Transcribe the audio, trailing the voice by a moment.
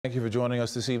Thank you for joining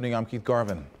us this evening. I'm Keith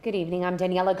Garvin. Good evening. I'm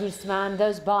Daniela Guzman.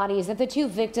 Those bodies of the two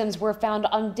victims were found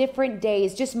on different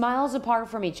days, just miles apart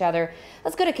from each other.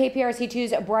 Let's go to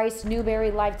KPRC2's Bryce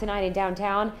Newberry live tonight in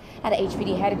downtown at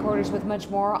HPD headquarters with much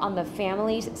more on the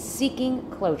families seeking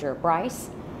closure.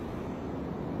 Bryce?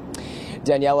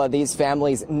 Daniela, these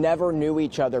families never knew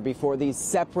each other before these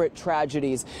separate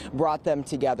tragedies brought them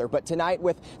together. But tonight,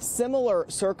 with similar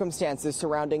circumstances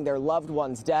surrounding their loved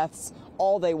ones' deaths,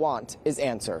 all they want is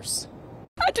answers.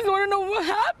 I just want to know what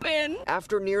happened.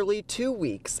 After nearly 2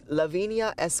 weeks,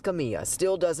 Lavinia Escamilla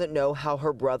still doesn't know how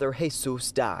her brother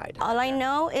Jesus died. All I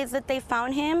know is that they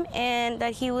found him and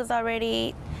that he was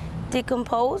already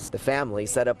decomposed. The family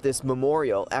set up this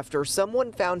memorial after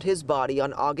someone found his body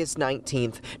on August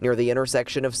 19th near the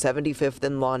intersection of 75th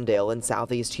and Lawndale in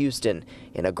southeast Houston,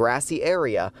 in a grassy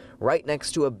area right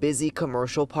next to a busy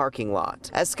commercial parking lot.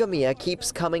 Escamilla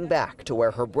keeps coming back to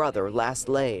where her brother last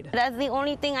laid. That's the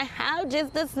only thing I have,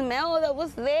 just the smell that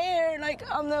was there, like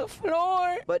on the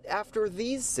floor. But after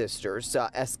these sisters saw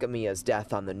Escamilla's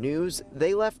death on the news,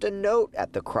 they left a note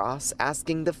at the cross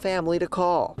asking the family to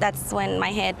call. That's when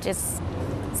my head just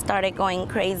started going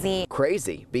crazy.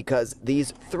 Crazy because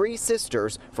these three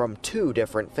sisters from two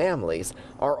different families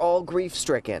are all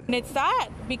grief-stricken. And it's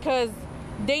sad because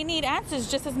they need answers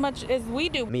just as much as we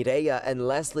do. Mireya and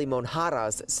Leslie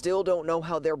Monjaras still don't know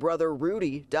how their brother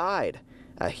Rudy died.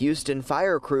 A Houston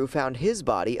fire crew found his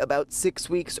body about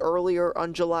 6 weeks earlier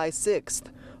on July 6th,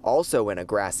 also in a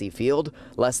grassy field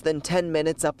less than 10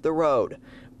 minutes up the road.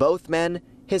 Both men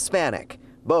Hispanic,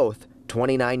 both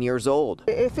 29 years old.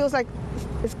 It feels like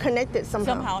it's connected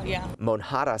somehow. Yeah.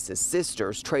 Monjaras'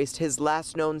 sisters traced his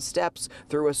last known steps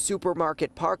through a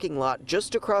supermarket parking lot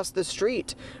just across the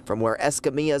street from where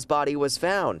Escamilla's body was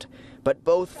found. But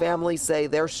both families say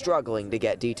they're struggling to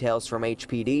get details from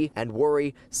HPD and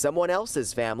worry someone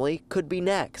else's family could be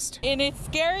next. And it's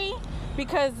scary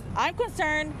because I'm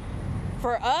concerned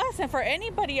for us and for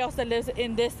anybody else that lives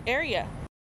in this area.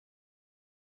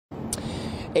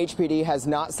 HPD has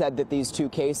not said that these two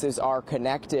cases are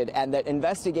connected and that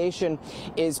investigation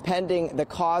is pending the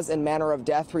cause and manner of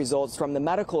death results from the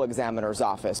medical examiner's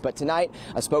office. But tonight,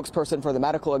 a spokesperson for the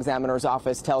medical examiner's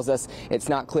office tells us it's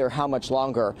not clear how much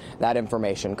longer that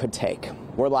information could take.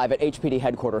 We're live at HPD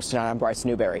headquarters tonight. I'm Bryce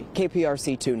Newberry,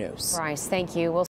 KPRC 2 News. Bryce, thank you. We'll